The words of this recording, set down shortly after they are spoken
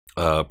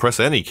Press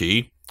any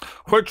key.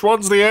 Which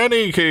one's the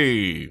any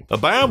key?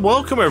 Bam!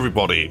 Welcome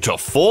everybody to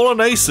Fallen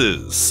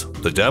Aces,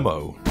 the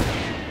demo.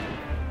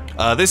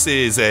 This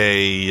is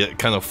a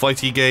kind of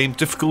fighty game.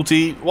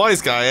 Difficulty,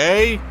 wise guy,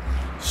 eh?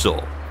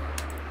 Sure.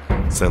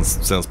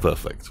 Sounds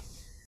perfect.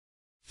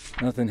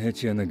 Nothing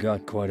hits you in the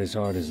gut quite as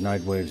hard as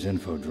Nightwave's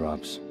info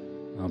drops.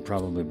 I'll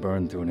probably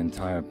burn through an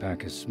entire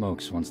pack of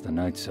smokes once the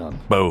night's up.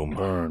 Boom.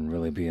 Burn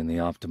really being the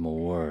optimal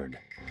word.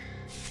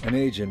 An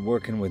agent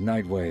working with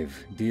Nightwave,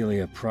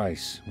 Delia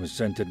Price, was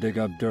sent to dig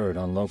up dirt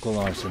on local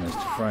arsonist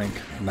Frank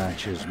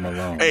Matches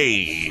Malone.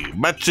 Hey,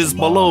 Matches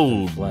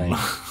Malone.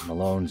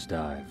 Malone's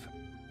Dive.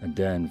 A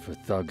den for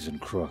thugs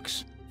and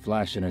crooks,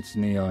 flashing its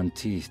neon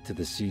teeth to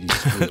the seedy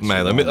streets.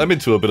 Man, I'm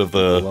into a bit of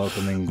the noir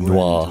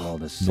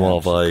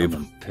vibe.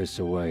 And piss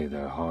away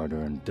their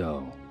hard-earned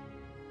dough.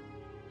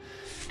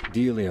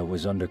 Delia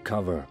was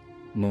undercover,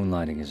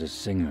 moonlighting as a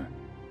singer.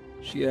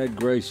 She had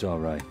grace, all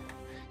right.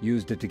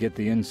 Used it to get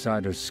the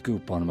insider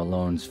scoop on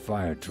Malone's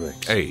fire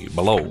tricks. Hey,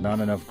 Malone. But not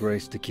enough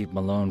grace to keep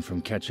Malone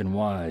from catching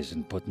wise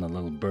and putting the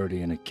little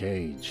birdie in a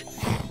cage.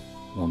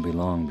 Won't be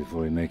long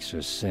before he makes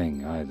her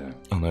sing, either.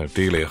 Oh no,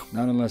 Delia.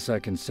 Not unless I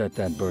can set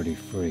that birdie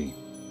free.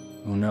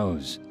 Who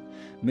knows?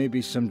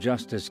 Maybe some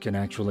justice can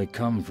actually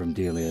come from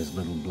Delia's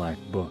little black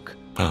book.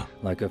 Huh.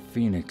 Like a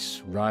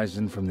phoenix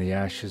rising from the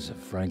ashes of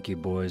Frankie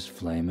Boy's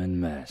flaming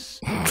mess.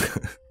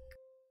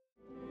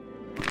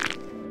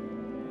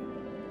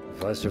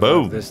 If I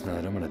survive this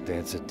night, I'm gonna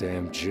dance a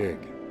damn jig.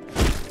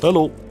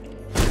 Hello.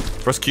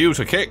 Press Q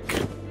to kick.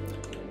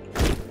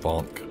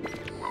 Bonk.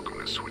 Welcome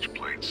to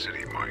Switchblade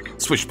City, Mike.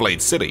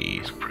 Switchblade City.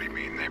 It's a pretty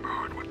mean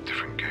neighborhood with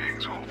different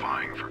gangs all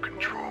vying for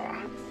control.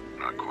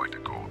 Not quite the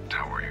gold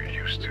tower you're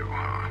used to,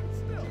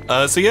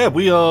 huh? So yeah,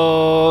 we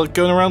are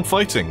going around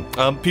fighting.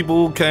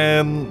 People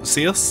can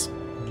see us.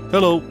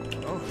 Hello.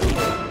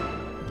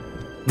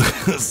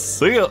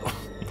 See ya.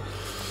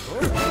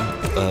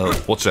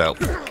 Watch out.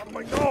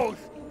 My nose!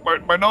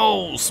 My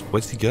nose!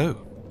 Where did he go?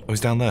 Oh, he's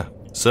down there.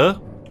 Sir?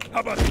 How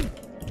about...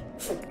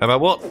 How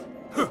about what?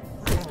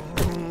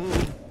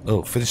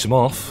 Oh, finish him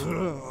off.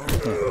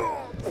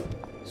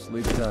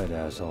 Sleep tight,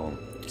 asshole.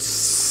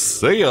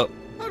 See ya.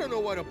 I don't know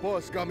why the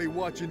boss got me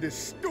watching this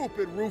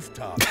stupid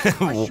rooftop.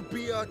 I should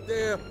be out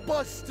there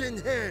busting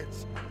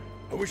heads.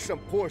 I wish some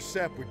poor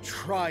sap would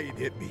try and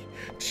hit me.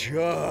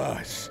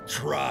 Just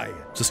try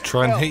it. Just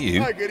try and hit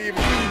you. I could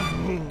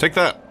even... Take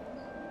that.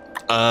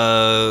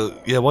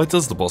 Yeah, why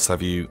does the boss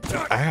have you...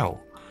 Ow.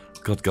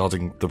 God,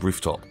 guarding the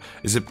rooftop.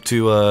 Is it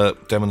to,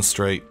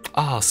 demonstrate...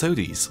 Ah,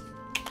 sodies.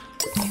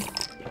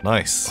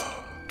 Nice.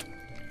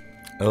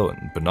 Oh,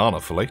 and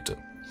banana for later.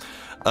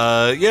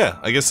 Yeah,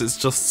 I guess it's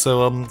just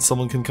so,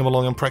 someone can come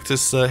along and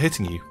practice,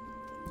 hitting you.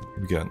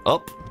 We're going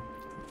up.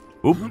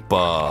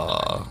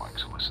 Oopah. Mike,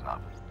 so listen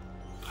up.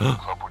 The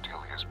club where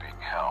Delia is being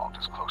held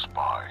is close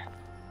by.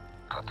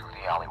 Cut through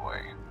the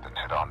alleyway, then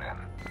head on in.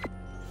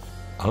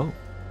 Oh.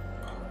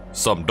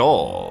 Some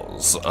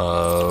doors,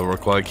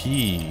 require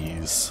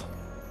keys.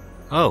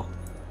 Oh.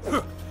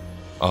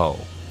 Oh.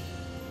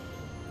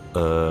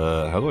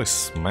 How do I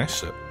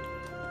smash it?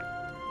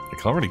 I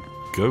can't really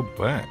go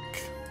back.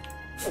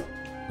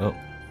 Oh.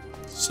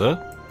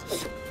 Sir?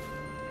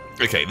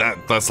 Okay,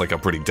 that's like a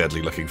pretty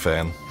deadly looking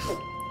fan.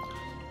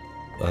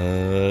 Do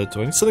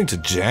I need something to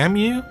jam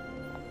you?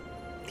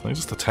 Can I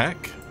just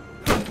attack?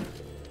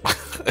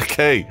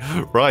 Okay,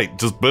 right,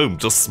 just boom,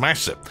 just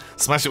smash it.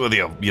 Smash it with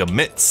your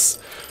mitts.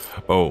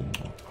 Boom.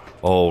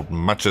 Old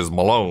Matches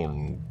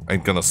Malone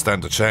ain't gonna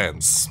stand a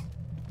chance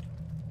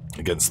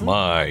against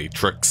my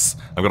tricks.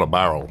 I've got a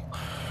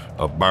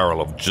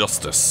barrel of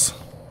justice.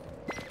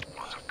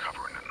 Lots of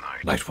cover in the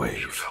night. Nightwave.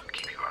 Should help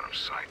keep you out of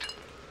sight.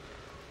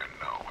 And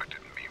no, I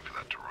didn't mean for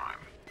that to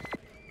rhyme.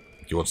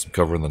 You want some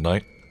cover in the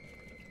night?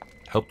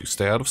 Help you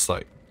stay out of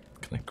sight.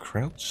 Can I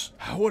crouch?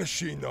 What does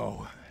she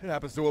know? It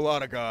happens to a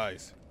lot of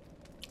guys.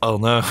 Oh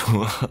no.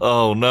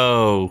 Oh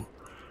no.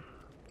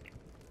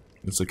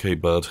 It's okay,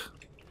 bud.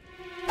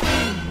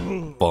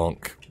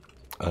 Bonk.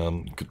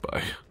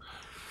 Goodbye.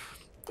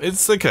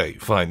 It's okay,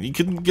 fine. You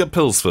can get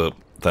pills for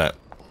that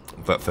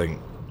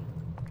thing.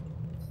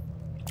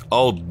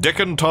 Oh, Dick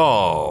and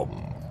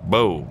Tom.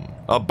 Boom.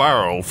 A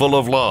barrel full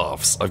of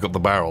laughs. I've got the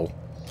barrel.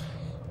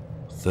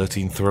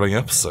 13 thrilling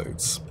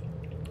episodes.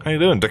 How you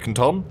doing, Dick and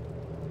Tom?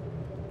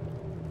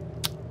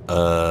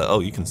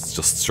 Oh, you can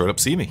just straight up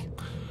see me.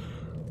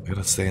 I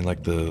gotta stay in,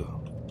 like, the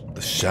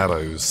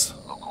shadows.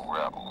 Local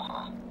rebel,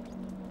 huh?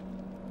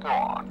 Go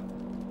on.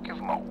 Give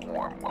him a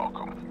warm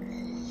welcome.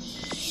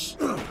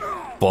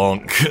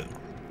 Bonk.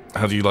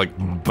 How do you like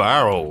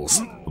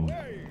barrels?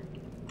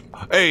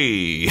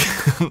 Hey!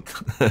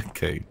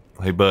 Okay.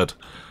 Hey, bird.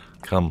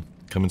 Come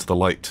into the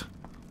light.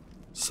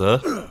 Sir?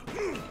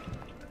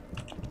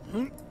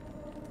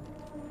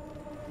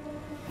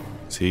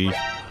 Is he...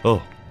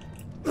 Oh.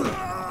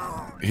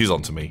 He's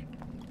onto me.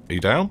 Are you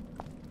down?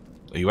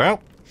 Are you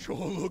out? Sure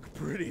look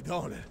pretty,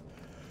 don't it?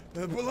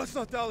 But let's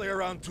not dally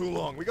around too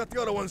long. We got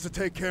the other ones to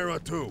take care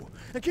of, too.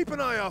 And keep an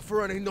eye out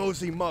for any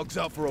nosy mugs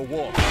out for a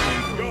walk.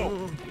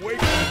 Yo, wait.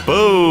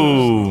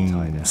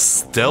 Boom!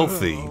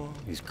 Stealthy.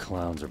 These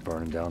clowns are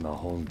burning down the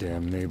whole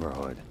damn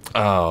neighborhood.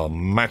 Oh,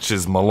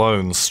 Matches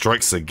Malone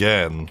strikes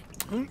again.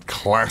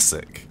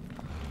 Classic.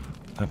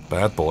 That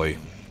bad boy.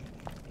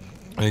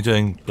 What are you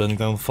doing burning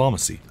down the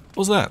pharmacy? What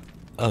was that?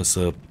 Oh, it's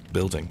a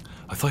building.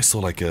 I thought I saw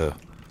like a...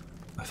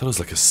 I thought it was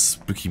like a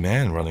spooky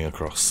man running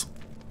across.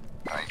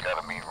 Now you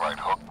got a mean right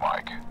hook,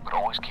 Mike, but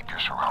always keep your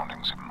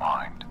surroundings in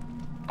mind.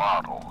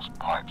 Bottles,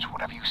 pipes,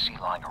 whatever you see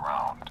lying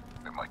around.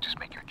 It might just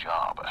make your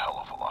job a hell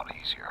of a lot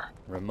easier.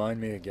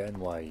 Remind me again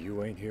why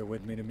you ain't here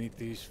with me to meet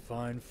these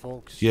fine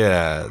folks?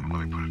 Yeah,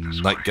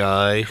 night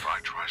guy. If I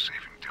try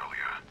saving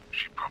Delia,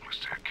 she'd probably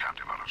stay a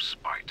captive out of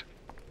spite.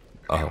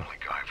 You're the only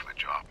guy for the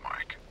job,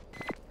 Mike.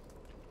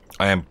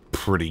 I am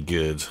pretty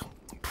good.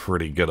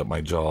 Pretty good at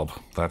my job.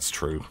 That's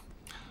true.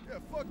 Yeah,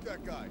 fuck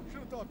that guy. Should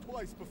have thought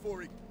twice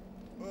before he...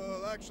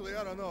 Well, actually,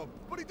 I don't know.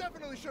 But he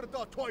definitely should have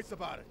thought twice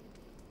about it.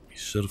 He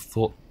should have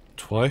thought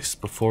twice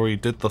before he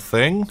did the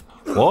thing?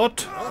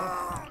 What?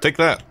 Take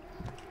that.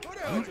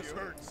 I just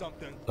heard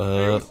something.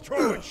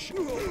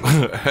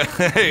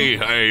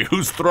 Hey,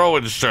 who's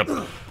throwing shit?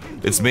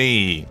 It's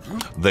me.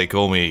 They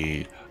call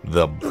me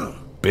the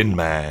Bin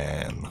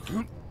Man.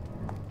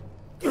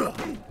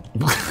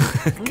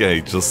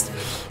 Okay, just...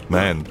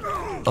 Man.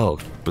 Oh,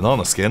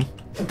 banana skin.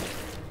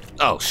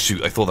 Oh,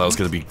 shoot, I thought that was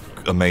gonna be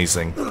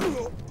amazing.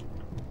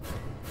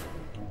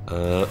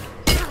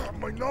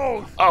 My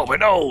nose! Oh, my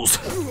nose!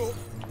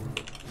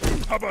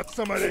 How about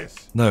some of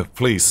this? No,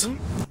 please.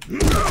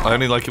 I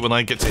only like it when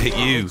I get to hit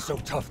you. So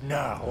tough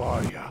now,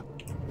 are ya?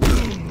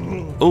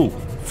 Oh,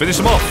 finish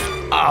him off.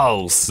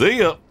 I'll see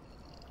ya.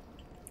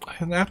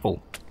 An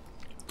apple.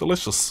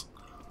 Delicious.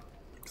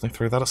 Can I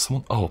throw that at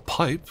someone? Oh, a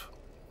pipe?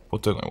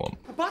 What don't I want?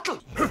 A bottle!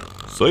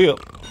 See ya.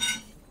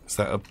 Is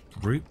that a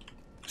route?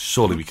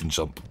 Surely we can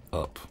jump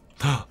up.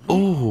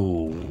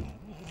 Oh.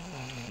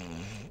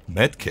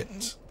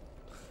 Medkit.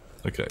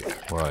 Okay,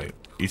 right.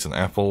 Eat an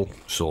apple.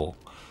 Sure.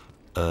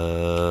 Take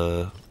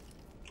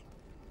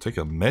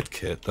a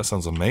medkit? That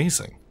sounds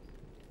amazing.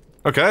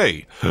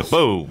 Okay.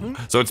 Boom.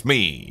 So it's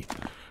me.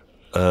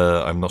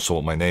 I'm not sure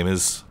what my name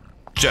is.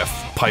 Jeff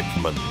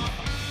Pipeman.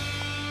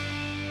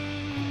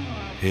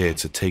 Here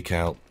to take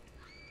out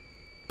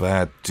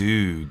bad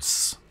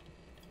dudes.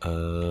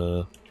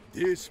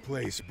 This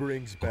place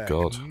brings back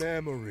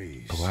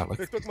memories. Oh, wow,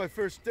 like... I took my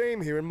first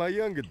dame here in my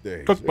younger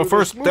days. Took my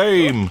first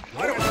dame!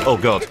 Oh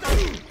god.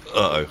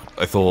 Uh-oh.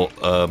 I thought,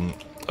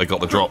 I got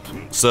the drop.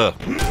 Sir.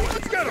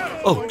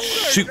 Oh,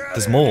 shoot,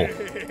 there's more.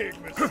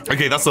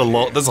 Okay, that's a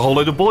lot. There's a whole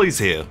load of boys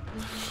here.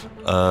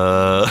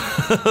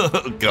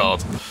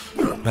 God.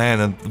 Man,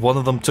 and one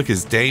of them took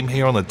his dame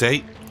here on a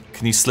date?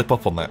 Can you slip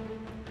up on that?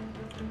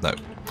 No.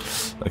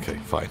 Okay,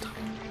 fine.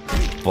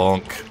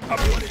 Bonk.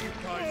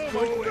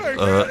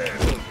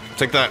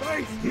 Take that.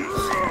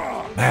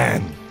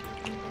 Man.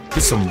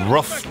 There's some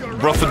rough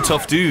and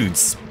tough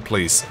dudes.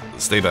 Please,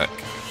 stay back.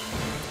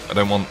 I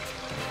don't want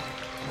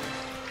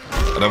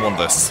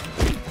this.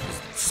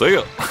 See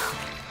ya.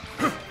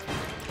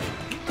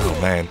 Oh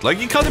man, like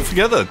you kind of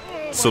forget that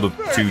sort of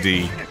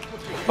 2D.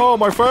 Oh,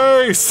 my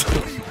face!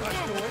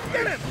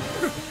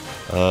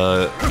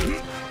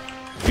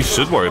 You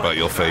should worry about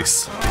your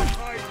face.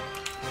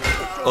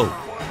 Oh.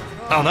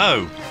 Oh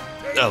no!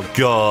 Oh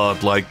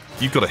god, like,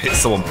 you've got to hit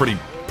someone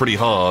pretty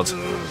hard.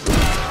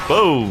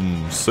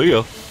 Boom! See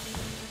ya.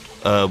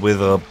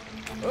 With a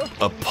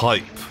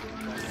pipe.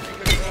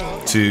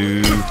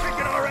 To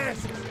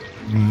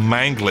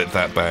mangle it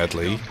that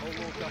badly.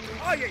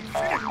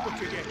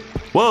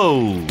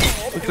 Whoa!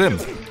 Look at him.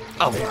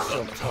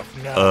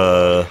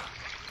 Oh.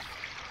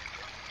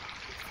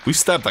 We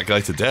stabbed that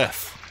guy to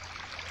death.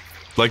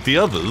 Like the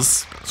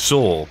others,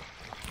 sure.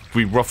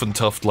 We rough and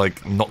tough,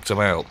 like, knocked him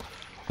out.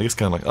 I guess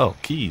kind of like, oh,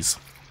 keys.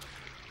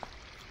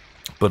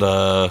 But,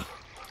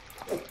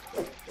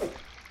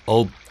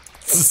 old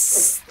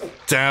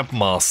stab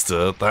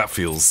master, that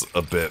feels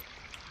a bit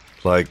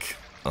like,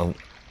 I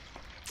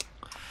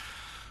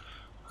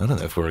don't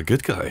know if we're a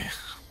good guy.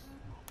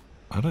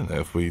 I don't know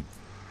if we're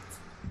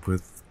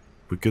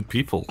good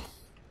people.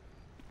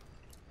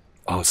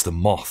 Oh, it's the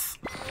moth.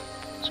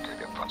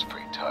 Security up front's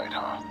pretty tight,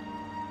 huh?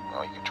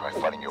 Well, you can try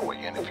fighting your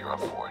way in if you're up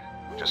for it.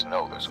 Just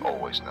know there's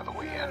always another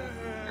way in.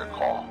 Your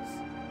call.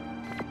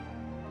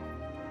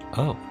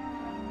 Oh.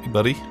 Hey,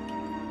 buddy.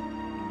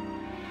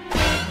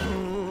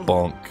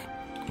 Bonk.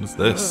 What's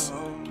this?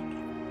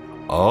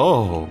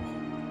 Oh.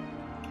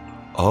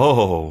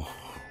 Oh.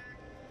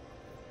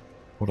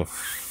 What a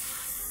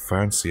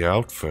fancy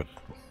outfit.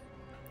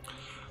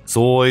 It's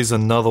always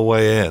another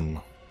way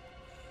in.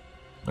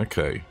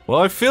 Okay. Well,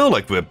 I feel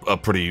like we're a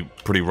pretty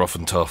rough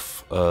and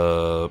tough,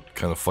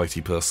 kind of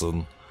fighty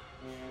person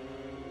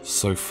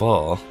so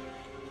far.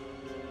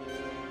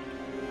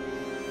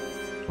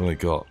 What do I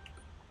got?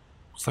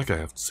 What's that guy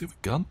have? Does he have a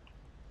gun?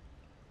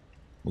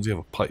 Or does he have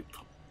a pipe?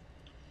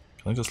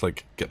 Can I just,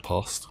 like, get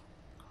past?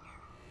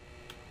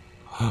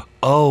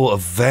 Oh, a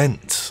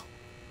vent!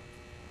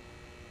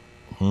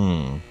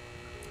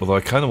 Although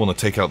I kind of want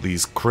to take out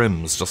these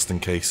crims just in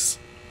case.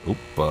 Oop.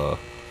 Will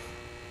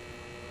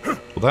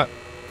that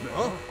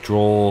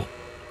draw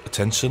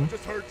attention?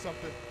 Just heard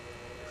something.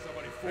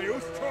 Somebody. Hey,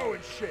 who's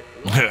throwing shit?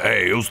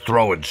 Hey, who's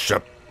throwing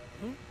shit?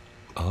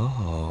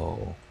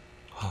 Oh.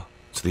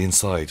 To the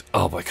inside.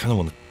 Oh, but I kind of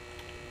want to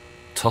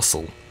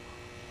tussle.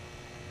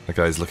 That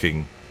guy's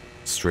looking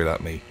straight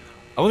at me.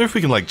 I wonder if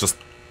we can, like, just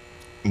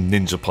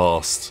ninja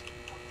past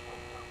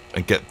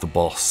and get the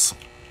boss.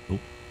 Ooh.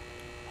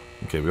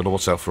 Okay, we gotta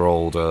watch out for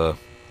old,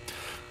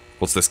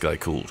 what's this guy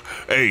called?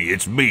 Hey,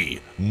 it's me,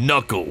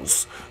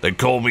 Knuckles. They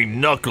call me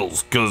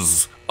Knuckles,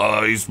 cause,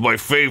 he's my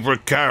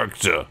favorite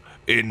character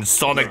in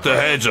Sonic the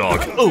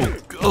Hedgehog.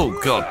 Oh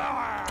god.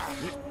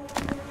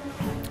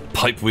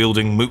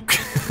 Pipe-wielding mook.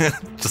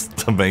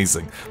 Just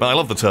amazing. Man, I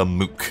love the term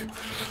mook.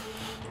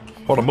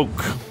 What a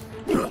mook.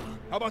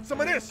 How about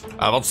some of this?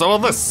 How about some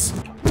of this?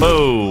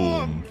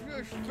 Boom.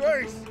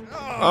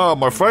 Oh,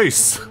 my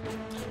face.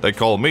 They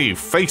call me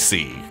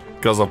Facey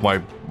because of my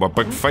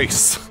big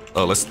face.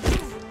 Oh, let's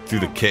do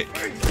the kick.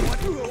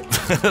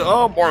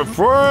 Oh, my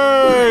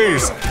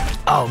face!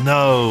 Oh,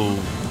 no.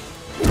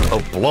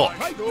 Oh, block.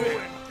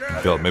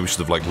 God, maybe we should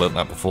have, like, learnt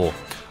that before.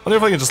 I wonder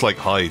if I can just, like,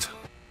 hide.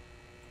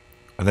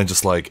 And then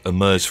just, like,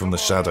 emerge from the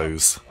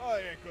shadows.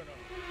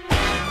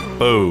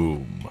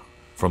 Boom.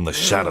 From the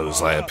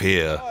shadows I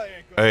appear.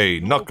 Hey,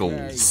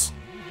 Knuckles.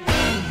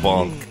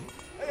 Bonk.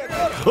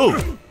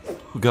 Oh!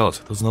 Oh god,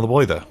 there's another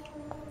boy there.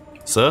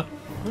 Sir?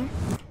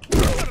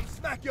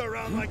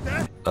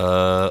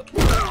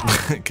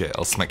 Okay,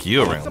 I'll smack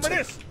you around.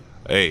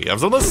 Hey, have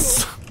some of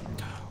this?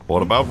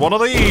 What about one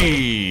of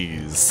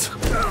these?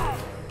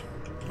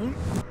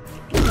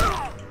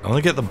 I want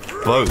to get them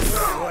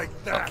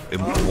both in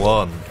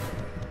one.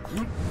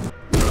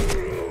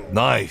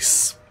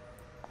 Nice.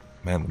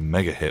 Man,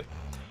 mega hit.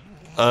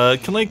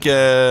 Can I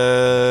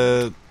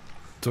get...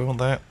 Do I want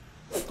that?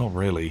 Not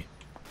really.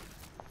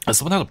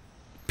 Someone had a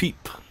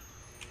peep.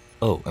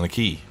 Oh, and a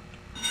key.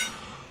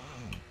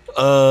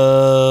 Do you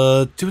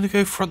want to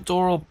go front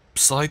door or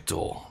side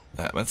door?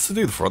 Yeah, let's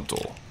do the front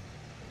door.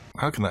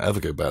 How can that ever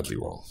go badly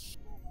wrong?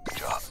 Good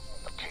job.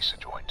 Case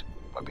the joint.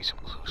 Might be some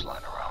clues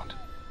lying around.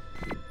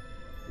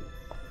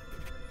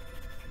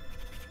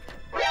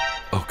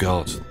 Oh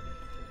god.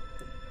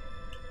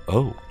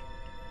 Oh.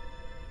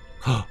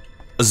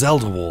 A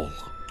Zelda wall.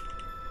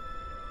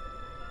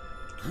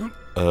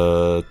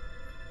 Do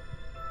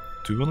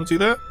we want to do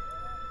that?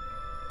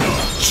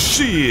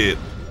 Shit!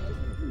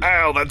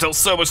 Ow, that dealt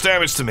so much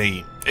damage to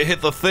me. It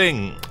hit the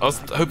thing. I was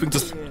hoping to...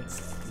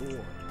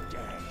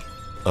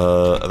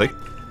 are they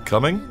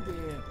coming?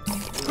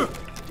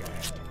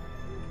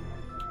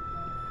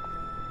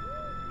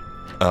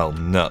 Oh,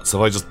 nuts.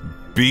 Have I just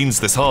beans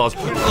this hard?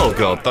 Oh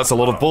god, that's a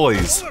lot of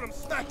boys.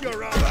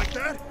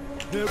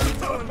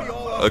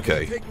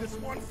 Okay.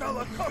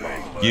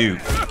 You.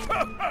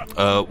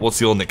 What's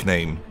your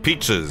nickname?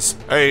 Peaches.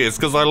 Hey, it's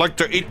because I like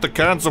to eat the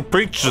cans of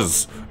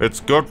peaches. It's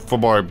good for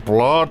my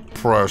blood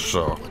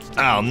pressure.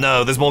 Oh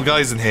no, there's more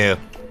guys in here.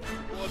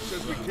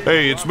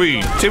 Hey, it's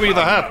me, Timmy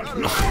the Hat.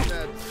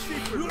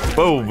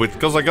 Boom, it's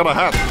because I got a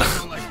hat.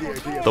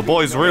 The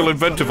boy's real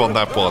inventive on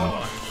that one.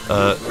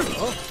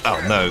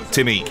 Oh no,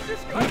 Timmy.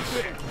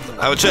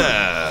 Have a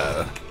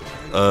chair.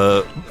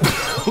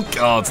 Oh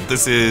god,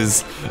 this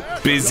is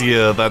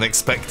busier than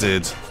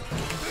expected.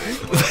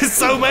 There's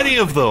so many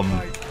of them!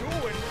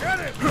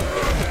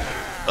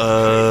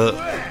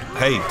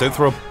 Hey, don't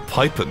throw a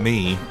pipe at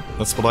me.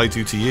 That's what I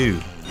do to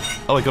you.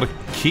 Oh, I got a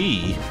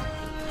key.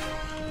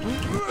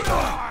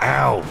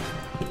 Ow.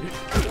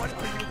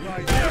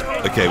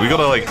 Okay, we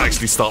gotta, like,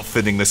 actually start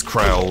thinning this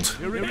crowd.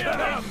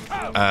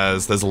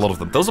 As there's a lot of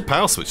them. There was a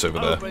power switch over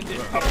there.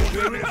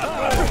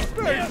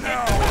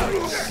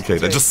 Okay,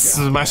 they're just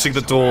smashing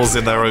the doors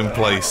in their own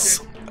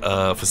place.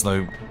 For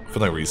no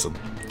reason.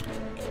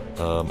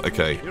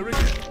 Okay.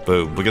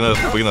 Boom. We're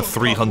gonna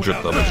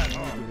 300 them.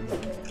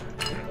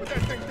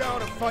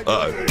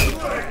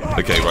 Uh-oh.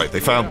 Okay, right. They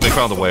found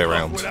a way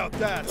around.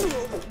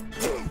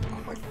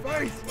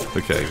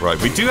 Okay,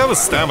 right. We do have a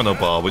stamina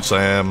bar, which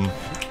I am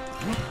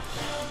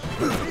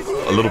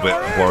a little bit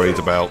worried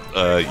about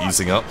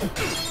using up.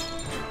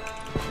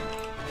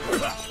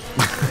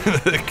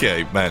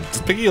 Okay, man,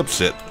 just picking up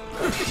shit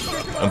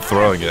and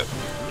throwing it.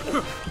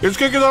 It's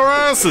kicking our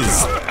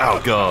asses! Oh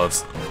god.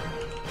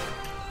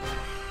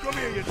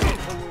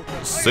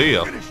 See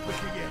ya.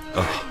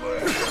 Oh.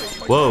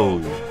 Whoa.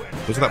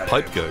 Where did that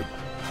pipe go?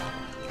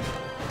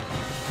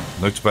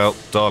 Note about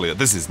Dahlia.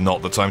 This is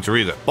not the time to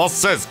read it. Boss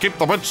says keep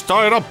the bitch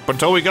tied up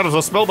until we get her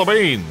to spill the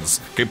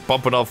beans. Keep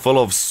pumping her full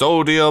of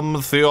sodium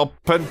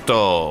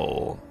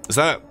thiopento. Is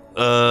that,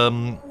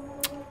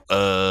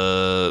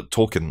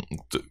 talking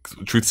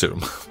truth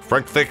serum.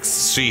 Frank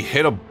thinks she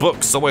hid a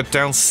book somewhere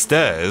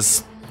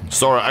downstairs.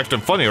 Saw her acting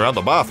funny around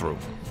the bathroom.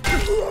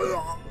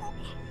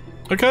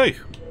 Okay.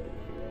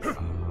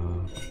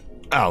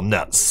 Ow,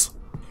 nuts.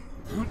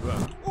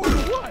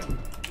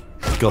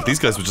 God, these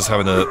guys were just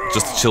having a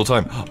chill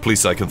time.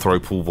 Please say I can throw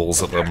pool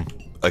balls at them.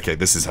 Okay,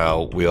 this is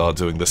how we are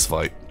doing this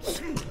fight.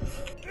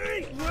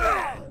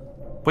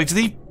 Wait, did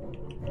he...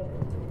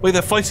 Wait,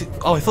 they're fighting...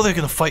 Oh, I thought they were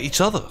going to fight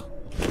each other.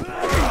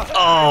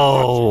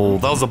 Oh,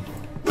 that was a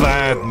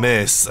bad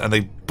miss, and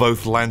they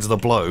both landed a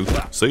blow.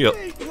 See ya.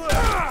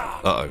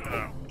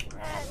 Uh-oh.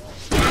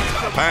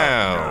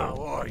 Pow!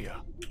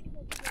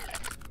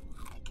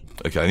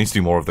 Okay, I need to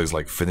do more of those,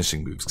 like,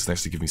 finishing moves, because they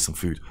actually give me some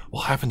food.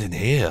 What happened in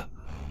here?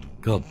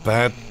 God,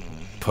 bad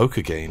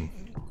poker game.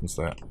 What's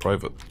that?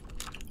 Private.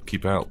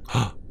 Keep out.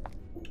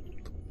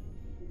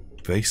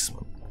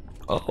 Basement.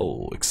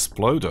 Oh,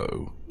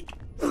 Explodo.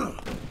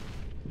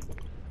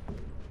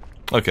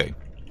 Okay.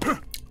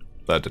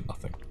 That did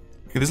nothing.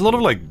 Okay, there's a lot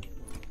of, like,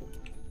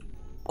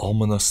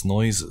 ominous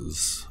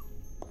noises.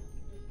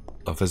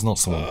 Oh, if there's not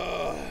someone...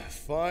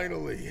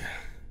 Finally.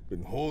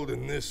 Been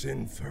holding this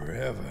in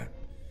forever.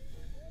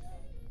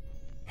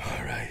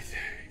 Alright,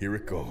 here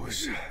it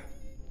goes.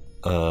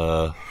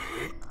 Oh,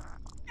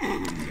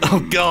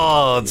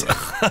 God!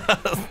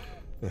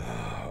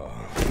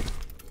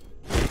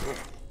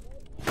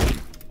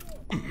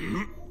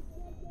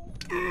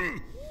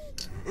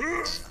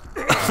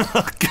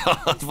 Oh,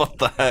 God, what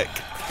the heck?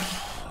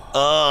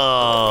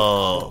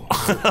 Oh,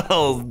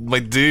 oh, my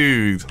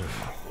dude.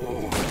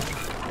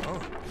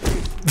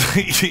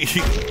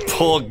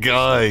 Poor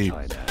guy.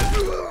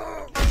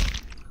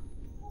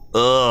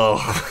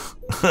 Oh.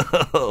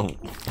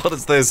 What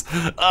is this?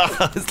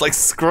 It's like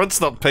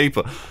scrunched up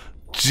paper.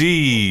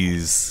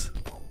 Jeez.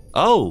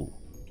 Oh.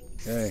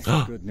 Hey,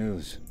 good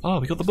news. Oh,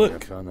 we got the I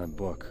book. found that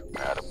book.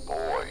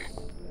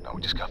 Attaboy. Now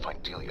we just gotta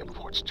find Delia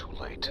before it's too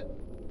late.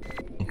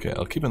 Okay,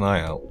 I'll keep an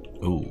eye out.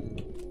 Ooh.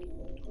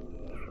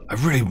 I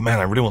really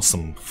want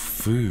some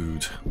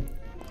food.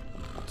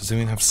 Does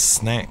anyone have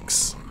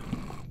snacks?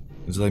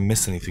 Did I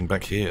miss anything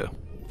back here?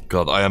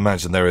 God, I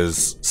imagine there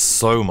is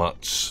so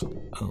much.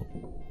 Oh.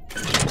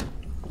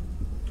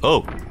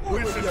 Oh.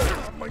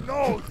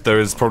 There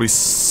is probably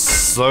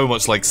so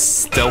much, like,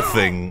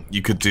 stealthing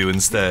you could do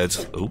instead.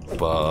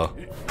 Oopa.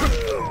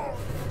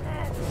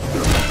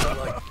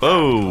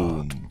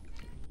 Boom.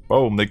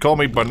 Boom, they call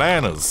me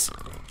Bananas.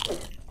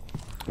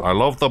 I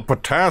love the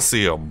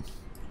potassium.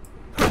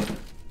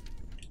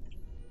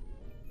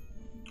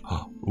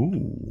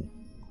 Ooh.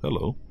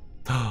 Hello.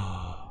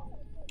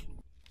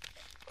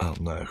 Oh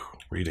no.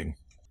 Reading.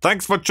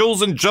 Thanks for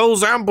choosing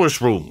Joe's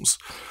Ambush Rooms.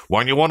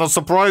 When you want to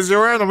surprise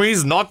your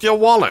enemies, not your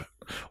wallet.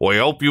 We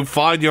hope you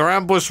find your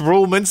ambush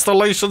room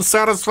installation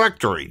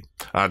satisfactory.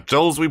 At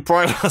Joe's, we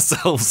pride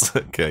ourselves...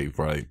 Okay,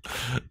 right.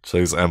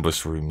 Joe's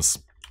Ambush Rooms.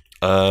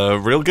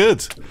 Real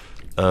good.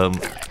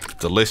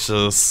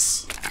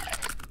 Delicious.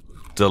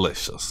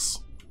 Delicious.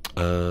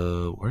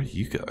 Where are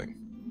you going?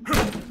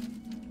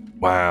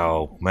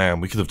 Wow, man,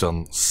 we could have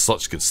done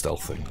such good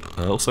stealthing.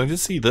 Also, I did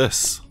see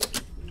this.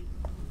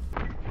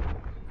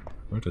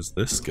 Where does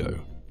this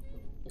go?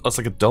 Oh, it's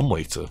like a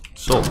dumbwaiter.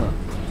 Sure.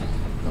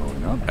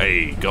 Going up.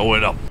 Hey,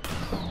 going up.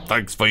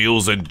 Thanks for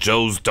using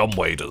Joe's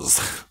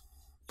dumbwaiters.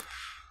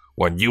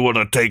 When you want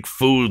to take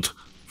food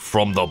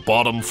from the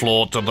bottom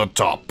floor to the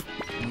top.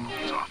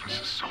 His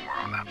office is somewhere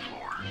on that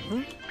floor.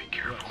 Be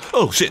careful.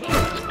 Oh, shit.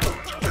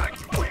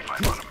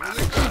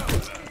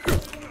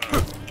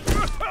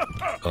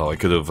 Oh, I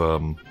could have,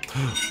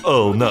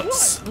 Oh,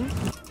 nuts.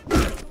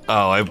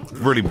 Oh, I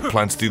really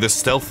plan to do this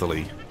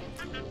stealthily.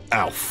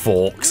 Ow,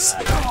 forks.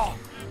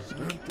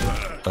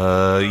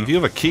 You do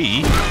have a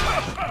key.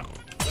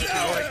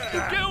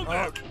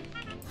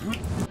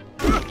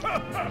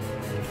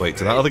 Wait,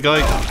 to that other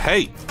guy?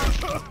 Hey!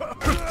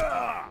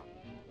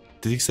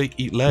 Did he say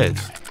eat lead?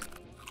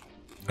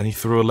 And he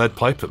threw a lead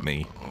pipe at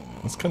me.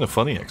 That's kind of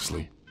funny,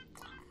 actually.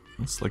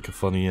 That's like a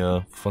funny,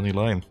 funny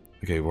line.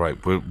 Okay, right,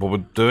 what we're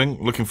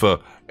doing? Looking for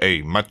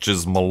a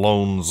matches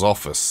Malone's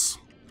office.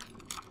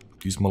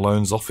 Use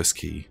Malone's office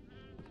key.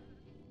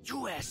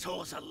 You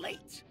assholes are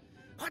late.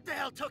 What the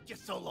hell took you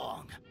so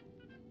long?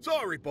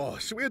 Sorry,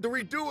 boss. We had to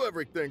redo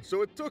everything,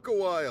 so it took a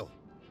while.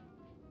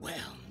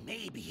 Well,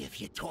 maybe if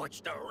you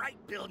torched the right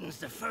buildings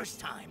the first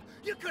time,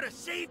 you could have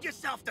saved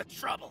yourself the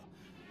trouble.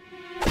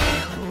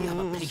 We have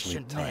a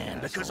patient man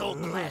because old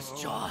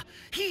Glassjaw,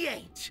 he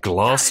ain't.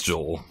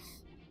 Glassjaw?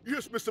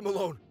 Yes, Mr.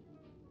 Malone.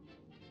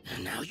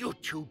 And now you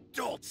two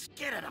dolts,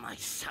 get out of my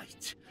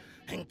sight.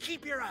 And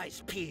keep your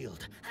eyes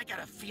peeled. I got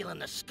a feeling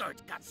the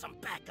skirt's got some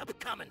backup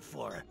coming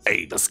for her.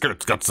 Hey, the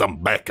skirt's got some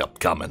backup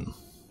coming.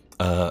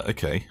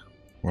 Okay.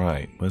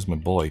 Right, where's my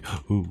boy?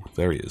 Ooh,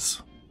 there he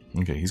is.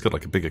 Okay, he's got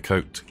like a bigger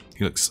coat.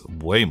 He looks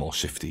way more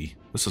shifty.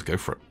 Let's just go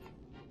for it.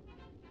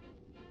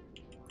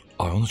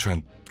 Oh, I want to try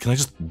and... Can I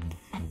just...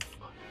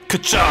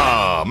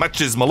 Ka-cha!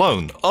 Matches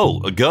Malone.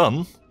 Oh, a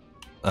gun.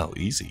 Oh,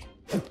 easy.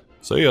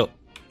 See ya.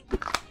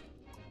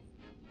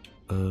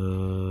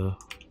 Do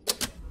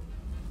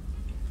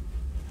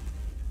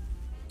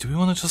we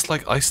want to just,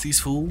 like, ice these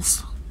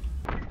fools?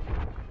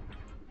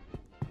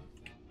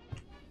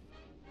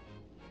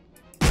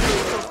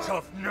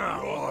 Tough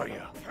now, are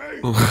you?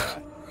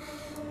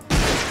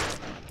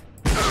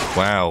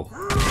 Wow.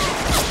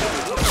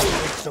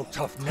 So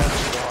tough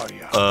now, are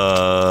you?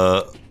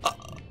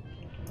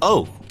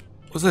 Oh,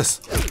 what's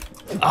this?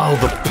 Oh,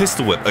 the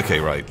pistol whip. Okay,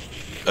 right.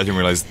 I didn't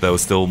realize there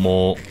was still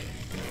more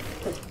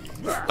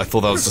I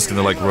thought that was just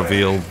gonna, like,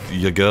 reveal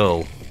your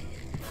girl.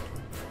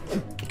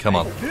 Come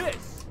on.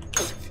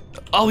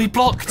 Oh, he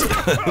blocked!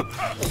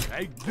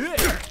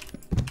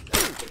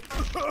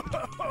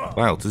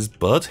 Wow, does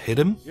Bud hit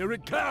him? Here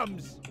it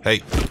comes.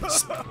 Hey,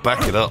 just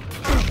back it up.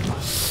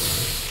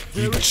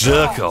 You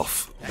jerk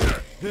off.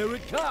 Here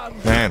it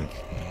comes. Man.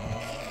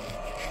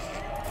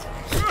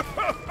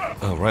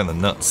 Oh, right in the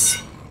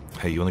nuts.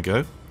 Hey, you wanna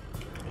go?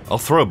 I'll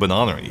throw a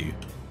banana at you.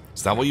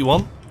 Is that what you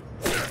want?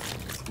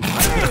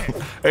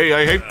 Hey,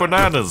 I hate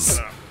bananas.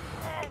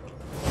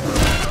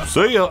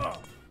 See ya.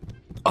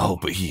 Oh,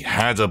 but he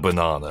had a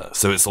banana,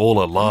 so it's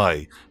all a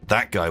lie.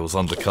 That guy was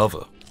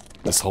undercover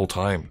this whole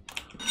time.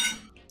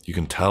 You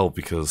can tell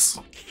because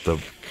the...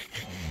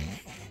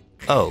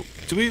 Oh,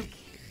 do we...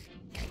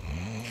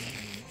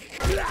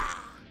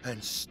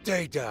 And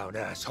stay down,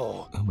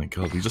 asshole. Oh my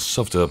god, we just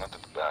shoved a... Not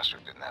that the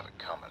bastard didn't have it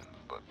coming,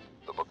 but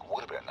the book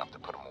would have been enough to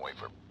put him away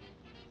for...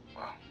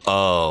 Well,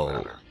 Oh.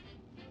 whatever.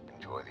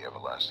 Enjoy the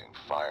everlasting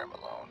fire,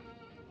 Malone.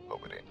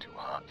 Hope it ain't too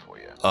hot for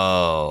you.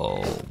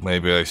 Oh,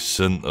 maybe I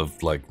shouldn't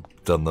have, like,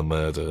 done the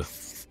murder.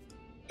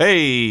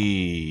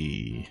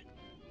 Hey!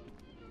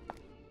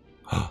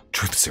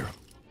 Truth serum.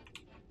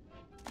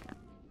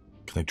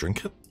 Can I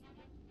drink it?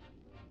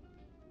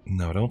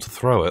 No, I don't want to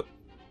throw it.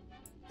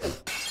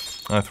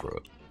 I throw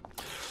it.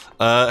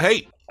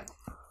 Hey!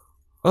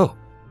 Oh.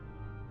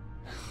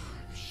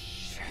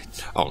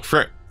 Shit. Oh,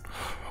 shit.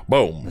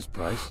 Boom. Miss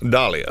Price?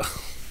 Dahlia.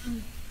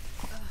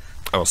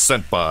 I was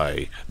sent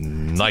by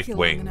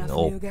Nightwing. enough,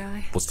 Or new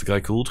guy? what's the guy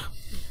called?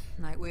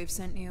 Nightwave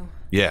sent you?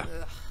 Yeah.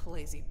 Ugh,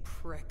 lazy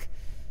prick.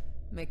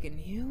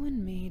 Making you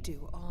and me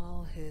do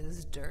all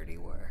his dirty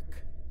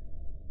work.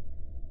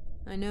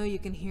 I know you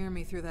can hear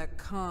me through that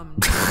comm.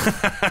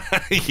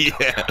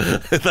 Yeah,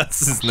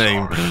 that's his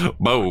name.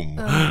 Boom.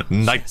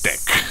 Night Deck.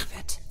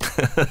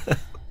 Save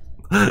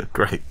it.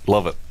 Great.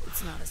 Love it.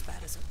 It's not as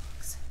bad as it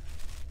looks.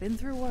 Been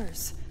through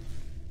worse.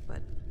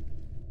 But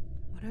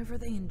whatever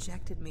they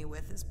injected me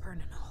with is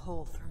burning a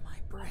hole through my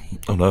brain.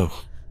 Oh no.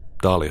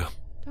 Dahlia.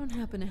 Don't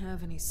happen to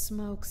have any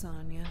smokes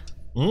on you.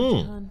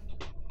 Mm.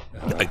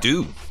 I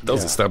do. That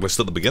was established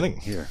at the beginning.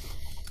 Here.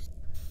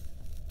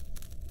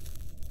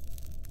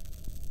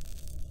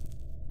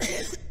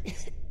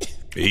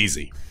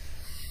 Easy.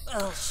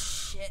 Oh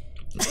shit.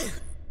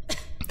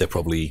 They're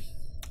probably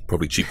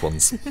cheap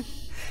ones.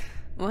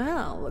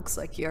 Well, looks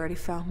like you already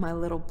found my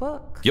little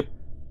book. Yep.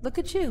 Look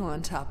at you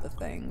on top of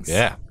things.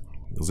 Yeah.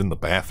 It was in the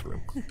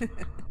bathroom.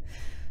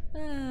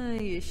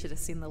 You should have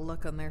seen the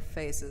look on their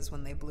faces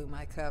when they blew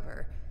my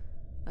cover.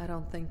 I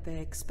don't think they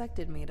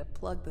expected me to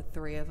plug the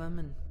three of them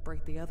and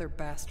break the other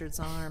bastard's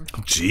arm.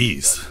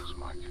 Jeez. Bad news,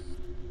 Mike.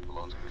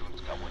 Malone's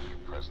goons got one of your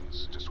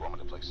presents. Just swarming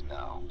the place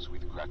now, so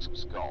either crack some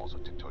skulls or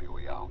tiptoe your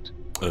way out.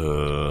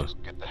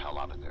 Just get the hell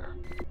out of there.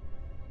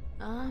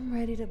 I'm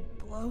ready to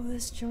blow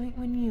this joint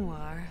when you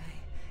are.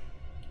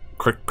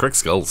 Crick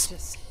skulls.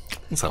 Just,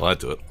 That's how I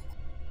do it.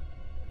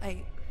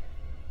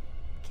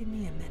 give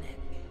me a minute.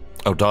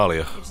 Oh,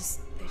 Dahlia. I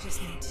just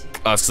need to. It's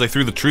because I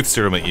threw the truth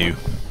serum at you.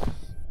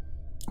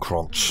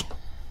 Crunch.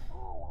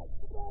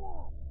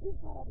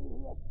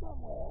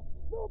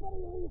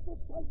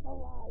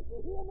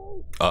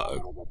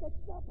 Uh-oh.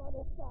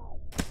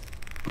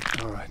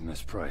 Alright,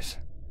 Miss Price.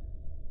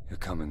 You're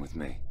coming with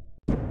me.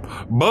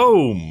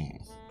 Boom!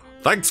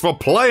 Thanks for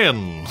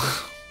playing!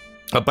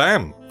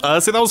 Bam! So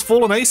that was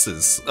Fallen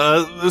Aces.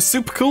 It was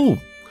super cool.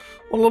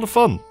 What a lot of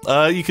fun.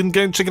 You can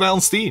go and check it out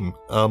on Steam.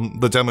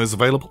 The demo is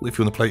available if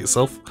you want to play it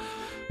yourself.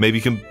 Maybe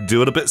you can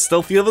do it a bit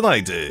stealthier than I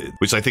did,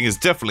 which I think is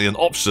definitely an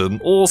option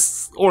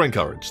or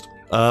encouraged.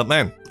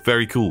 Man,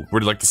 very cool.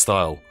 Really like the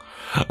style.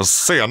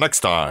 See ya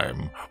next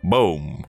time. Boom.